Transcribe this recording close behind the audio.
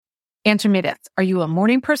Answer me this. Are you a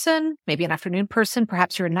morning person? Maybe an afternoon person?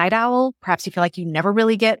 Perhaps you're a night owl. Perhaps you feel like you never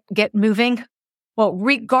really get moving. Well,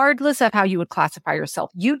 regardless of how you would classify yourself,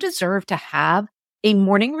 you deserve to have a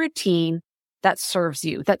morning routine that serves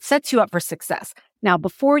you, that sets you up for success. Now,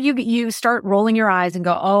 before you start rolling your eyes and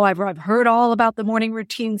go, oh, I've heard all about the morning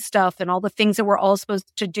routine stuff and all the things that we're all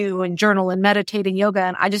supposed to do and journal and meditate and yoga,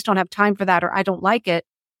 and I just don't have time for that or I don't like it.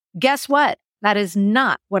 Guess what? That is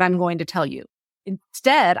not what I'm going to tell you.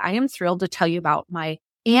 Instead, I am thrilled to tell you about my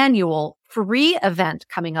annual free event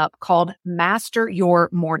coming up called Master Your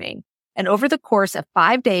Morning. And over the course of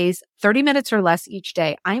 5 days, 30 minutes or less each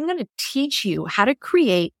day, I'm going to teach you how to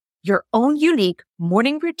create your own unique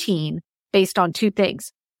morning routine based on two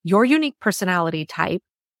things: your unique personality type,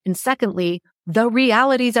 and secondly, the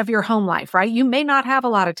realities of your home life, right? You may not have a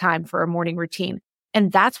lot of time for a morning routine.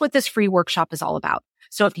 And that's what this free workshop is all about.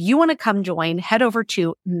 So if you want to come join, head over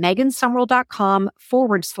to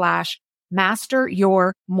megansumrell.com/master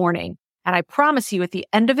your morning. And I promise you at the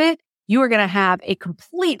end of it, you are going to have a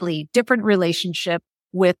completely different relationship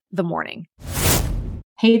with the morning.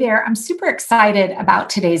 Hey there, I'm super excited about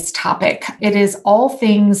today's topic. It is all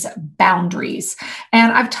things boundaries.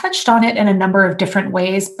 And I've touched on it in a number of different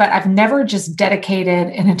ways, but I've never just dedicated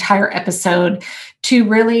an entire episode to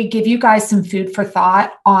really give you guys some food for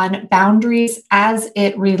thought on boundaries as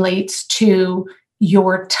it relates to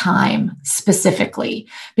your time specifically.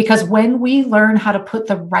 Because when we learn how to put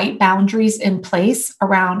the right boundaries in place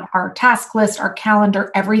around our task list, our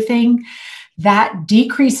calendar, everything, that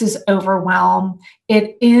decreases overwhelm,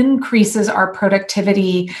 it increases our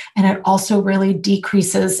productivity, and it also really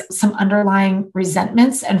decreases some underlying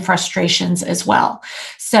resentments and frustrations as well.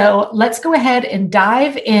 So let's go ahead and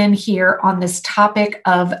dive in here on this topic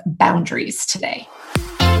of boundaries today.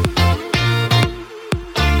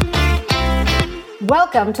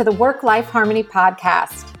 Welcome to the Work-Life Harmony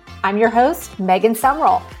Podcast. I'm your host, Megan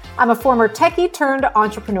Sumrell. I'm a former techie turned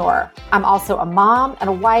entrepreneur. I'm also a mom and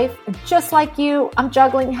a wife. And just like you, I'm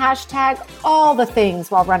juggling all the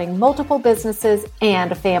things while running multiple businesses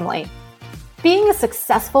and a family. Being a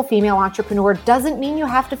successful female entrepreneur doesn't mean you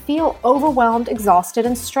have to feel overwhelmed, exhausted,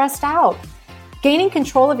 and stressed out. Gaining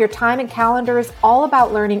control of your time and calendar is all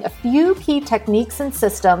about learning a few key techniques and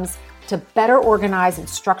systems to better organize and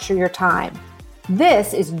structure your time.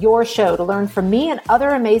 This is your show to learn from me and other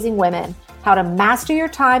amazing women how to master your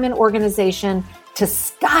time and organization to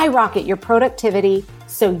skyrocket your productivity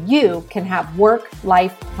so you can have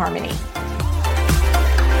work-life harmony.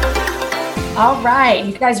 All right,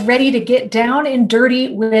 you guys ready to get down and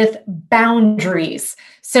dirty with boundaries?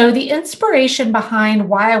 So the inspiration behind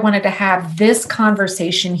why I wanted to have this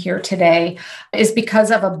conversation here today is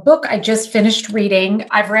because of a book I just finished reading.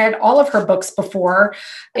 I've read all of her books before.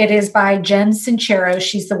 It is by Jen Sincero.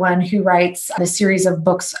 She's the one who writes a series of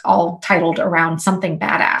books all titled around something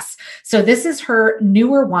badass. So this is her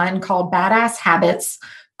newer one called Badass Habits: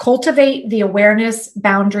 Cultivate the awareness,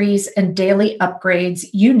 boundaries, and daily upgrades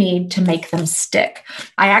you need to make them stick.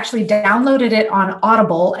 I actually downloaded it on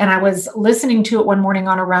Audible and I was listening to it one morning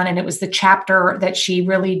on a run, and it was the chapter that she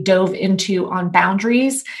really dove into on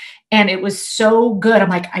boundaries. And it was so good. I'm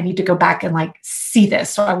like, I need to go back and see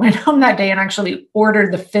this. So I went home that day and actually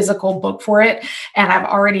ordered the physical book for it. And I've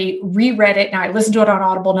already reread it. Now I listened to it on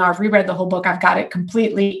Audible. Now I've reread the whole book. I've got it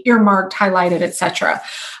completely earmarked, highlighted, etc.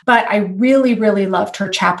 But I really, really loved her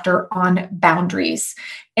chapter on boundaries.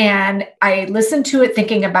 And I listened to it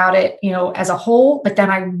thinking about it, as a whole, but then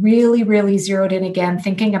I really, really zeroed in again,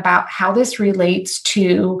 thinking about how this relates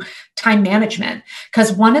to time management.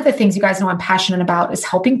 Because one of the things you guys know I'm passionate about is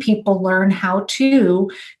helping people learn how to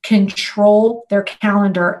control their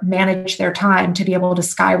calendar, manage their time to be able to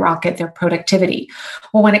skyrocket their productivity.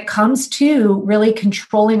 Well, when it comes to really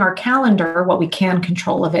controlling our calendar, what we can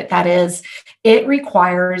control of it, that is, it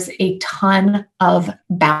requires a ton of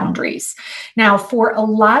boundaries. Now, for a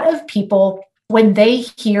lot of people, when they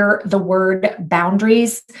hear the word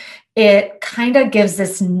boundaries, it kind of gives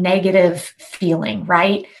this negative feeling,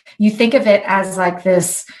 right? You think of it as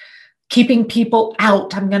this keeping people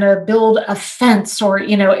out. I'm going to build a fence, or,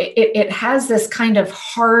 it has this kind of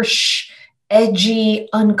harsh, edgy,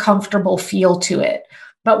 uncomfortable feel to it.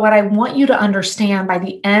 But what I want you to understand by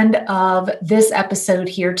the end of this episode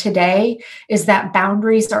here today is that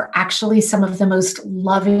boundaries are actually some of the most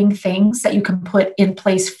loving things that you can put in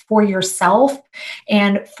place for yourself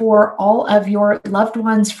and for all of your loved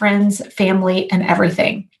ones, friends, family, and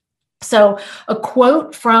everything. So a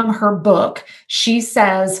quote from her book, she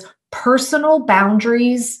says, "Personal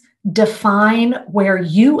boundaries define where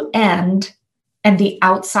you end and the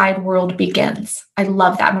outside world begins. I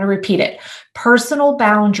love that. I'm going to repeat it. Personal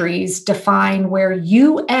boundaries define where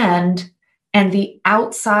you end and the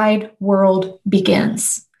outside world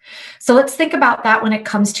begins. So let's think about that when it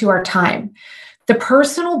comes to our time. The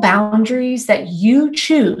personal boundaries that you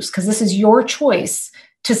choose, because this is your choice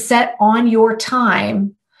to set on your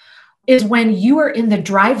time, is when you are in the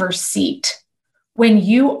driver's seat, when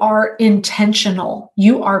you are intentional,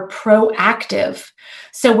 you are proactive.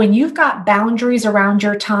 So when you've got boundaries around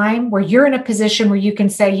your time where you're in a position where you can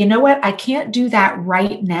say, you know what, I can't do that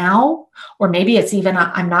right now, or maybe it's even,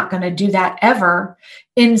 I'm not going to do that ever,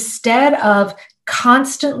 instead of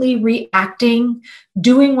constantly reacting,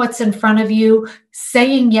 doing what's in front of you,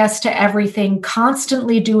 saying yes to everything,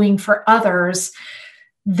 constantly doing for others,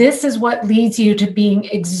 this is what leads you to being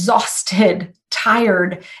exhausted,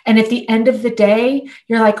 tired. And at the end of the day,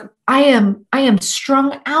 you're like, I am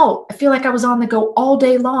strung out. I feel like I was on the go all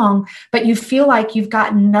day long, but you feel like you've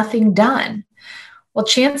gotten nothing done. Well,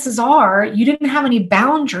 chances are you didn't have any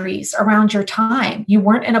boundaries around your time. You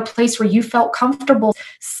weren't in a place where you felt comfortable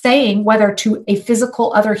saying, whether to a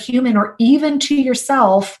physical other human or even to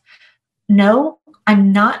yourself, no,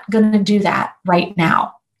 I'm not going to do that right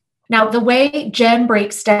now. Now, the way Jen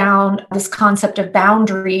breaks down this concept of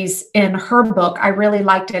boundaries in her book, I really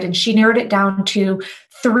liked it. And she narrowed it down to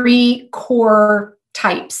 3 core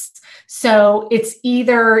types. So it's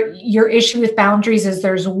either your issue with boundaries is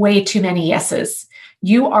there's way too many yeses.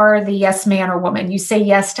 You are the yes man or woman. You say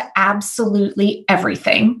yes to absolutely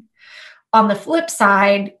everything. On the flip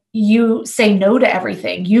side, you say no to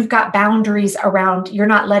everything. You've got boundaries around, you're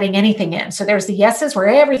not letting anything in. So there's the yeses where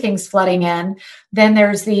everything's flooding in. Then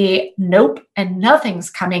there's the nope and nothing's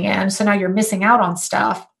coming in. So now you're missing out on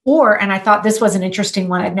stuff. Or, and I thought this was an interesting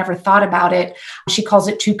one, I'd never thought about it. She calls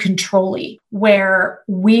it too control-y, where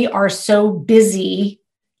we are so busy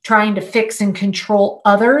trying to fix and control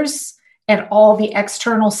others and all the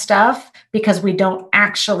external stuff because we don't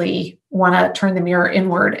actually want to turn the mirror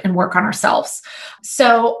inward and work on ourselves.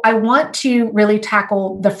 So I want to really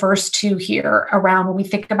tackle the first 2 here around when we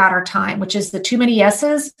think about our time, which is the too many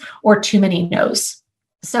yeses or too many nos.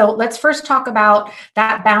 So let's first talk about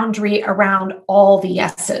that boundary around all the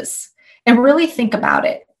yeses and really think about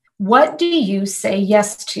it. What do you say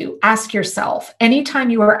yes to? Ask yourself, anytime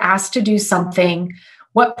you are asked to do something,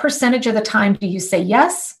 what percentage of the time do you say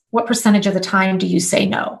yes? What percentage of the time do you say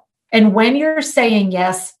no? And when you're saying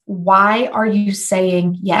yes, why are you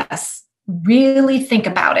saying yes? Really think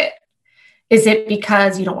about it. Is it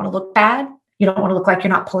because you don't want to look bad? You don't want to look like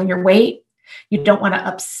you're not pulling your weight? You don't want to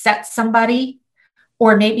upset somebody?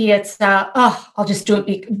 Or maybe it's, I'll just do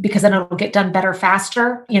it because then it'll get done better,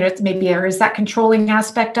 faster. It's maybe there is that controlling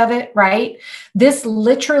aspect of it, right? This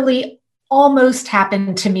literally almost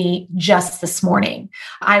happened to me just this morning.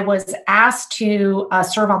 I was asked to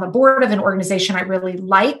serve on the board of an organization I really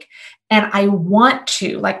like, and I want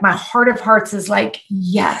to, like my heart of hearts is like,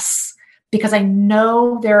 yes, because I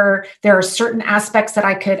know there are certain aspects that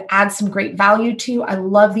I could add some great value to. I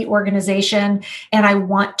love the organization and I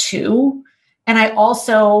want to. And I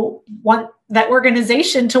also want that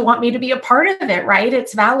organization to want me to be a part of it, right?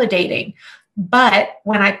 It's validating. But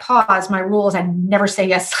when I pause, my rule is I never say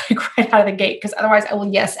yes like right out of the gate, because otherwise I will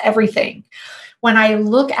yes everything. When I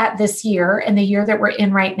look at this year and the year that we're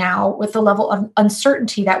in right now, with the level of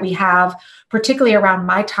uncertainty that we have, particularly around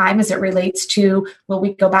my time as it relates to, will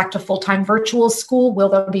we go back to full-time virtual school? Will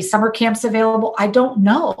there be summer camps available? I don't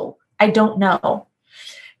know.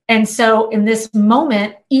 And so in this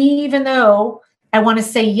moment, even though I want to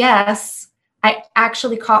say yes, I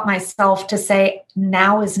actually caught myself to say,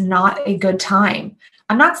 now is not a good time.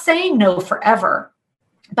 I'm not saying no forever,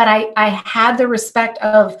 but I had the respect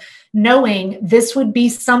of knowing this would be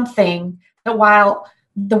something that, while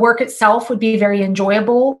the work itself would be very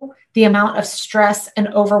enjoyable, the amount of stress and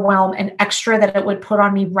overwhelm and extra that it would put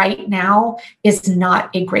on me right now is not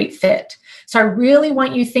a great fit. So I really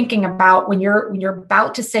want you thinking about when you're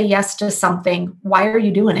about to say yes to something, why are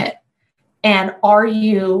you doing it? And are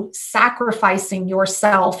you sacrificing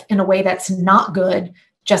yourself in a way that's not good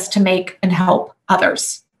just to make and help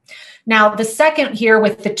others? Now, the second here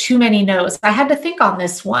with the too many no's, I had to think on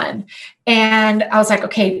this one. And I was like,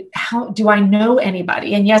 okay, how do I know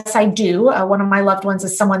anybody? And yes, I do. One of my loved ones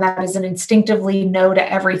is someone that is an instinctively no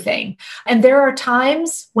to everything. And there are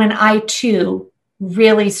times when I too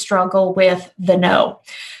really struggle with the no.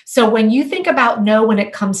 So when you think about no when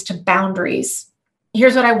it comes to boundaries,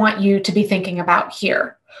 here's what I want you to be thinking about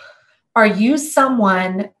here. Are you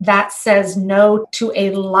someone that says no to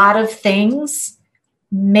a lot of things?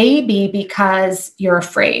 Maybe because you're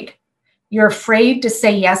afraid. You're afraid to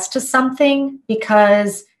say yes to something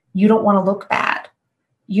because you don't want to look bad.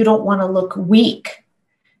 you don't want to look weak.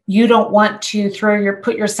 You don't want to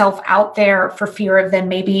put yourself out there for fear of then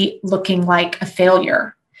maybe looking like a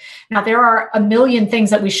failure. Now, there are a million things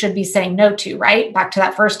that we should be saying no to, right? Back to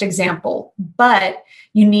that first example. But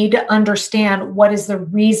you need to understand, what is the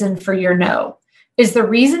reason for your no? Is the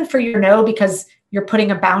reason for your no because you're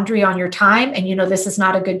putting a boundary on your time and you know this is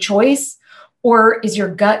not a good choice? Or is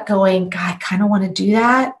your gut going, God, I kind of want to do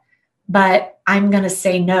that, but I'm going to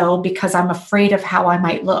say no because I'm afraid of how I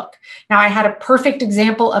might look. Now, I had a perfect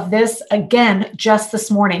example of this again just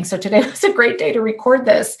this morning. So today was a great day to record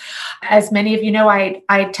this. As many of you know,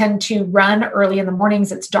 I tend to run early in the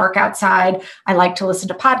mornings. It's dark outside. I like to listen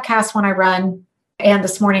to podcasts when I run. And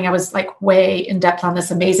this morning I was like way in depth on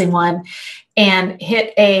this amazing one and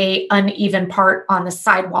hit a uneven part on the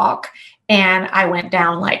sidewalk. And I went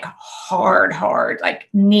down like hard, like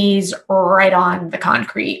knees right on the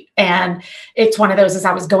concrete. And it's one of those, as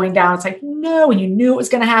I was going down, it's like, no, and you knew it was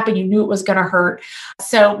going to happen. You knew it was going to hurt.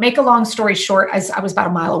 So make a long story short, I was about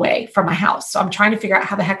a mile away from my house. So I'm trying to figure out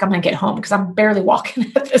how the heck I'm going to get home because I'm barely walking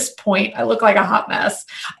at this point. I look like a hot mess.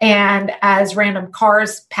 And as random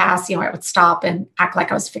cars pass, I would stop and act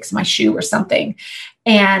like I was fixing my shoe or something.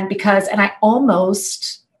 And I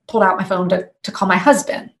almost pulled out my phone to call my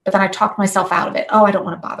husband, but then I talked myself out of it. Oh, I don't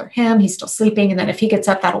want to bother him. He's still sleeping. And then if he gets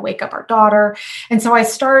up, that'll wake up our daughter. And so I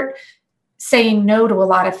start saying no to a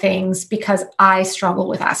lot of things because I struggle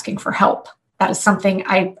with asking for help. That is something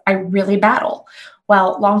I really battle.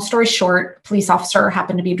 Well, long story short, a police officer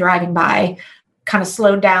happened to be driving by, kind of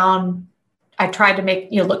slowed down. I tried to make,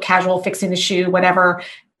 look casual, fixing the shoe, whatever.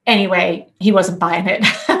 Anyway, he wasn't buying it.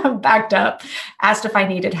 Backed up, asked if I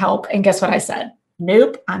needed help. And guess what I said?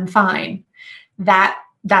 Nope, I'm fine.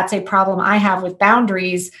 That's a problem I have with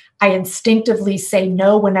boundaries. I instinctively say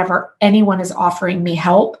no whenever anyone is offering me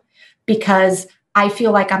help because I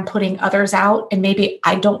feel like I'm putting others out and maybe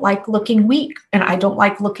I don't like looking weak and I don't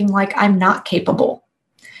like looking like I'm not capable.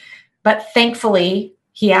 But thankfully,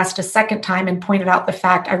 he asked a second time and pointed out the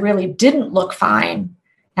fact I really didn't look fine.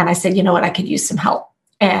 And I said, you know what, I could use some help.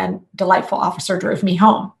 And delightful officer drove me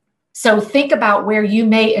home. So think about where you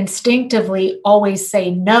may instinctively always say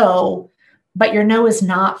no, but your no is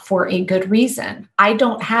not for a good reason. I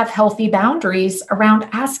don't have healthy boundaries around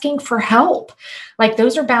asking for help. Like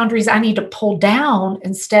those are boundaries I need to pull down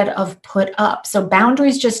instead of put up. So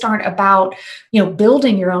boundaries just aren't about,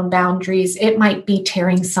 building your own boundaries. It might be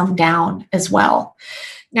tearing some down as well.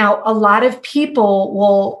 Now, a lot of people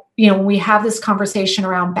will, when we have this conversation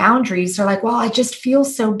around boundaries, they're like, well, I just feel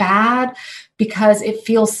so bad because it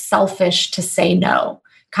feels selfish to say no.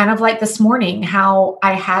 Kind of like this morning, how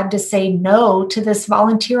I had to say no to this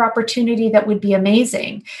volunteer opportunity that would be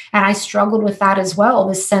amazing. And I struggled with that as well,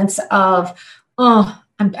 this sense of,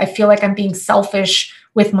 I feel like I'm being selfish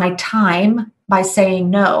with my time by saying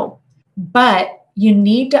no. But you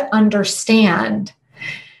need to understand,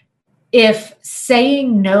 if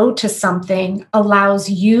saying no to something allows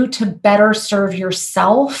you to better serve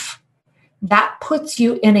yourself, that puts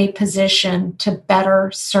you in a position to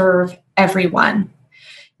better serve everyone.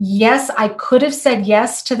 Yes, I could have said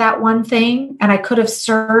yes to that one thing and I could have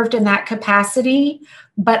served in that capacity,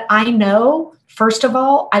 but I know, first of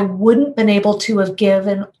all, I wouldn't have been able to have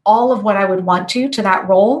given all of what I would want to that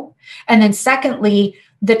role. And then secondly,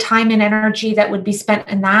 the time and energy that would be spent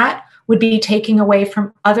in that would be taking away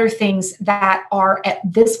from other things that are at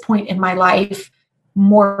this point in my life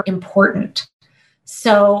more important.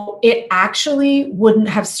 So it actually wouldn't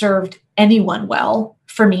have served anyone well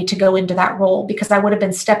for me to go into that role because I would have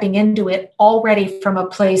been stepping into it already from a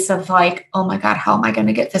place of like, oh my God, how am I going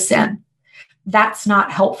to get this in? That's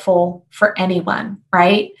not helpful for anyone,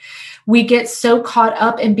 right? We get so caught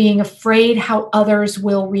up in being afraid how others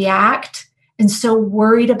will react and so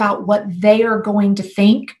worried about what they are going to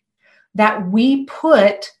think that we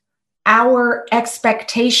put our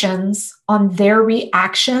expectations on their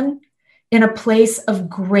reaction in a place of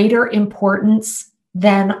greater importance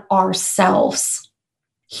than ourselves.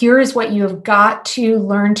 Here is what you have got to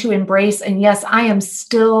learn to embrace. And yes, I am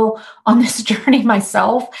still on this journey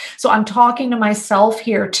myself. So I'm talking to myself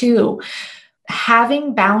here too.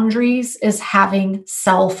 Having boundaries is having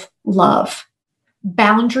self-love.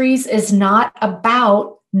 Boundaries is not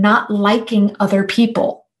about not liking other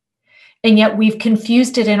people. And yet we've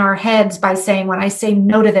confused it in our heads by saying, when I say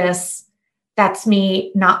no to this, that's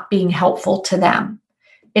me not being helpful to them.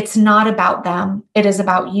 It's not about them. It is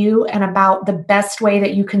about you and about the best way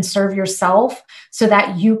that you can serve yourself so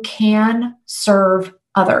that you can serve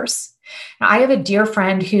others. Now, I have a dear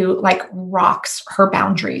friend who rocks her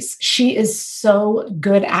boundaries. She is so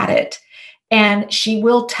good at it. And she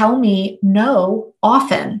will tell me no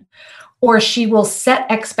often. or she will set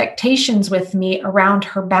expectations with me around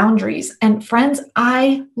her boundaries. And friends,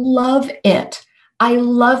 I love it. I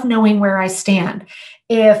love knowing where I stand.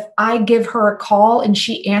 If I give her a call and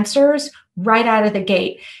she answers right out of the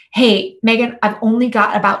gate, hey, Megan, I've only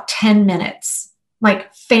got about 10 minutes.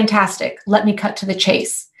 Like, fantastic. Let me cut to the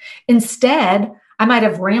chase. Instead, I might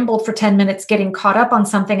have rambled for 10 minutes getting caught up on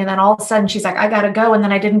something. And then all of a sudden she's like, I got to go. And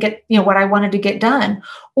then I didn't get, what I wanted to get done.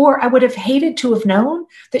 Or I would have hated to have known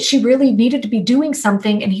that she really needed to be doing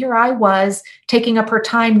something. And here I was taking up her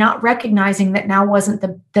time, not recognizing that now wasn't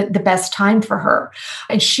the best time for her.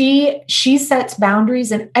 And she sets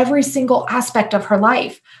boundaries in every single aspect of her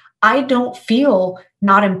life. I don't feel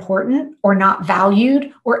not important or not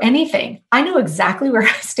valued or anything. I know exactly where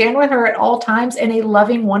I stand with her at all times in a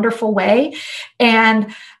loving, wonderful way.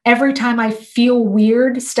 And every time I feel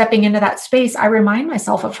weird stepping into that space, I remind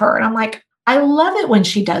myself of her. And I'm like, I love it when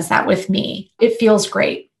she does that with me. It feels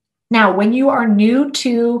great. Now, when you are new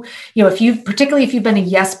to, particularly if you've been a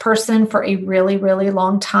yes person for a really, really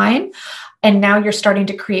long time, and now you're starting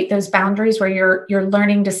to create those boundaries where you're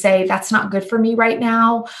learning to say, that's not good for me right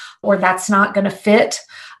now, or that's not going to fit.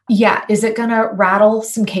 Yeah. Is it going to rattle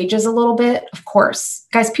some cages a little bit? Of course.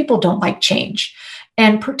 Guys, people don't like change.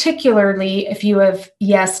 And particularly if you have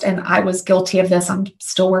yesed, and I was guilty of this, I'm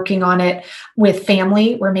still working on it with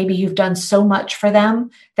family, where maybe you've done so much for them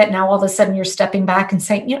that now all of a sudden you're stepping back and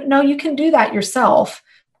saying, no, you can do that yourself.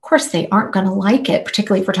 Of course, they aren't going to like it,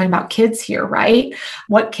 particularly if we're talking about kids here, right?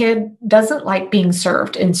 What kid doesn't like being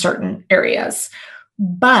served in certain areas?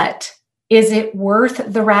 But is it worth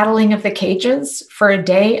the rattling of the cages for a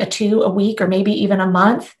day, a 2, a week, or maybe even a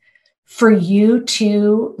month for you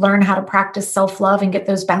to learn how to practice self-love and get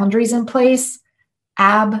those boundaries in place?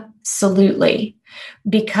 Absolutely.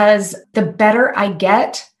 Because the better I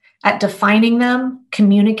get at defining them,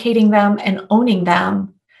 communicating them, and owning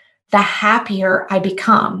them, the happier I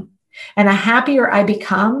become. And the happier I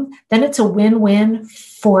become, then it's a win-win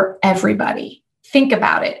for everybody. Think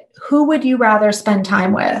about it. Who would you rather spend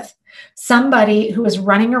time with? Somebody who is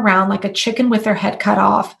running around like a chicken with their head cut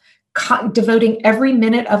off, devoting every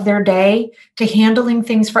minute of their day to handling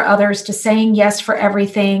things for others, to saying yes for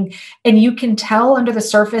everything. And you can tell under the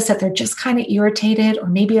surface that they're just kind of irritated or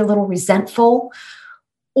maybe a little resentful?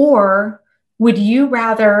 Or would you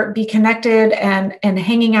rather be connected and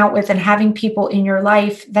hanging out with and having people in your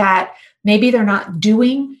life that maybe they're not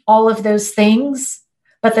doing all of those things,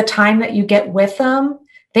 but the time that you get with them,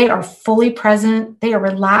 they are fully present, they are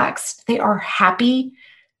relaxed, they are happy.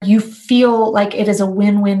 You feel like it is a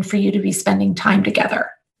win-win for you to be spending time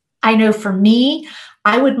together. I know for me,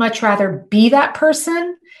 I would much rather be that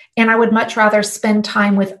person, and I would much rather spend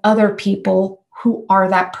time with other people who are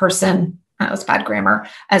that person. That was bad grammar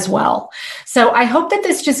as well. So I hope that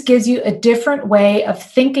this just gives you a different way of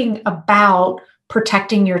thinking about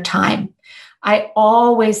protecting your time. I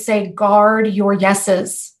always say, guard your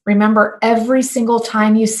yeses. Remember, every single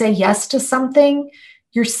time you say yes to something,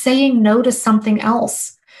 you're saying no to something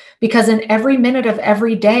else. Because in every minute of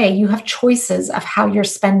every day, you have choices of how you're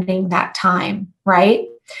spending that time, right?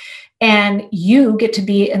 And you get to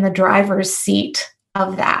be in the driver's seat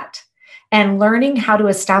of that. And learning how to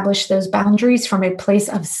establish those boundaries from a place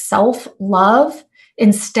of self-love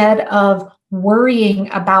instead of worrying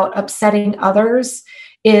about upsetting others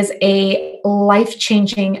is a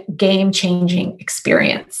life-changing, game-changing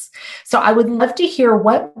experience. So I would love to hear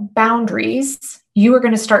what boundaries you are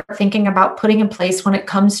going to start thinking about putting in place when it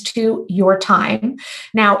comes to your time.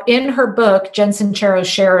 Now, in her book, Jen Sincero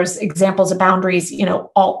shares examples of boundaries,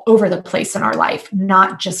 all over the place in our life,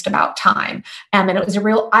 not just about time. And it was a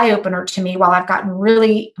real eye-opener to me. While I've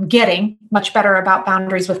getting much better about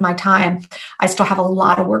boundaries with my time, I still have a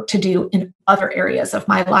lot of work to do in other areas of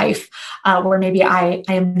my life where maybe I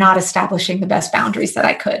am not establishing the best boundaries that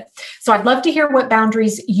I could. So I'd love to hear what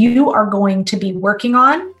boundaries you are going to be working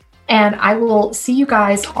on. And I will see you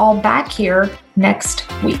guys all back here next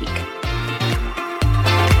week.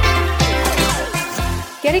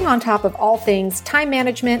 Getting on top of all things time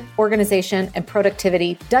management, organization, and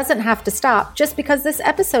productivity doesn't have to stop just because this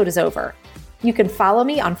episode is over. You can follow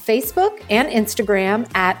me on Facebook and Instagram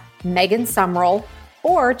at Megan Sumrell,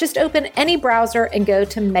 or just open any browser and go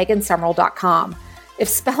to megansumrell.com. If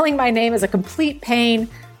spelling my name is a complete pain,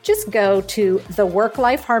 just go to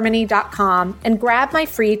theworklifeharmony.com and grab my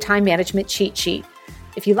free time management cheat sheet.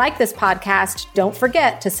 If you like this podcast, don't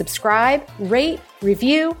forget to subscribe, rate,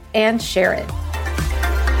 review, and share it.